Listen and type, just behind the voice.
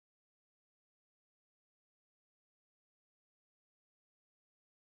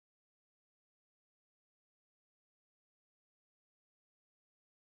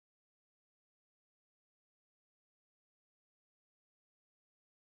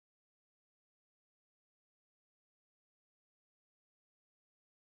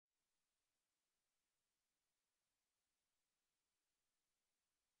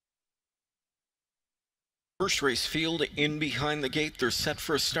First race field in behind the gate. They're set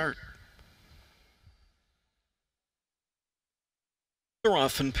for a start. They're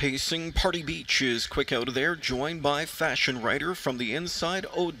off and pacing. Party Beach is quick out of there, joined by Fashion Rider from the inside,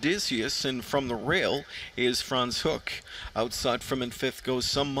 Odysseus, and from the rail is Franz Hook. Outside from in fifth goes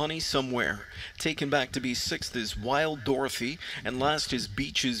Some Money Somewhere. Taken back to be sixth is Wild Dorothy, and last is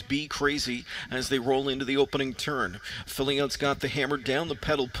Beaches Be Crazy as they roll into the opening turn. Filling out's got the hammer down, the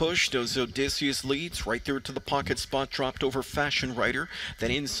pedal pushed as Odysseus leads right there to the pocket spot, dropped over Fashion Rider. Then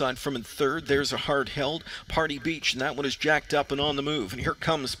inside from in third, there's a hard held Party Beach, and that one is jacked up and on the move. And here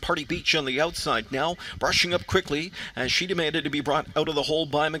comes Party Beach on the outside now, brushing up quickly as she demanded to be brought out of the hole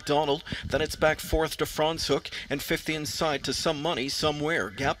by McDonald. Then it's back fourth to Franz Hook and fifth inside to Some Money Somewhere.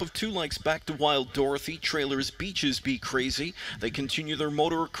 Gap of 2 lengths back to Wild Dorothy. Trailers Beaches Be Crazy. They continue their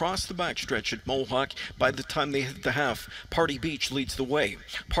motor across the backstretch at Mohawk. By the time they hit the half, Party Beach leads the way.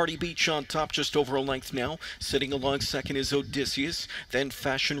 Party Beach on top just over a length now. Sitting along second is Odysseus. Then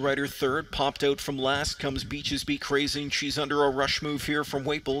Fashion Rider third. Popped out from last comes Beaches Be Crazy, and she's under a rush move here from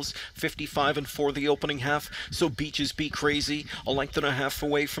Waples, 55 and 4 the opening half, so Beaches Be Crazy a length and a half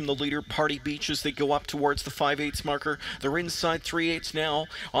away from the leader Party Beach as they go up towards the 5/8 marker. They're inside 3/8 now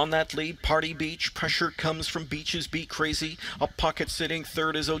on that lead. Party Beach, pressure comes from Beaches Be Crazy. A pocket sitting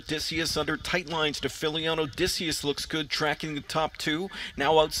third is Odysseus under tight lines to Filion. Odysseus looks good, tracking the top two.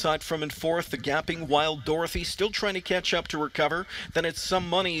 Now outside from in fourth, the gapping Wild Dorothy still trying to catch up to recover. Then it's Some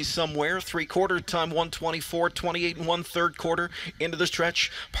Money Somewhere, 3/4 time 1:24.28 and 1/3 quarter into the stretch.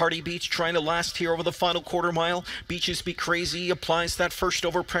 Party Beach trying to last here over the final quarter mile. Beaches Be Crazy applies that first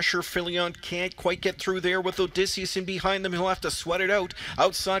over pressure. Filion can't quite get through there with Odysseus in behind them. He'll have to sweat it out.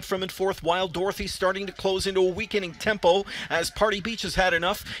 Outside from in fourth, Wild Dorothy starting to close into a weakening tempo as Party Beach has had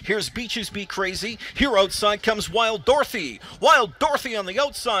enough. Here's Beaches Be Crazy. Here outside comes Wild Dorothy. Wild Dorothy on the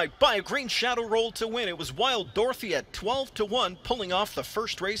outside by a green shadow roll to win. It was Wild Dorothy at 12-1 pulling off the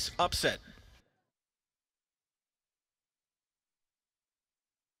first race upset.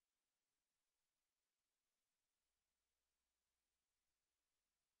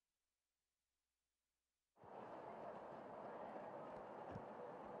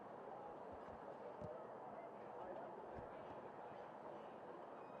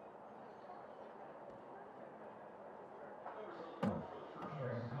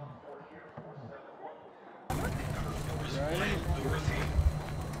 Wild Dorothy.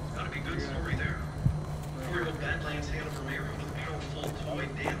 Gotta be a good story there. 4-year-old Badlands Hannah Vermeer with a powerful toy,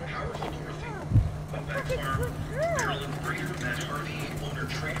 damn powerful Dorothy. Went back farm, Maryland breeder, Matt Harvey, owner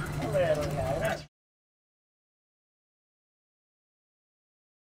trader.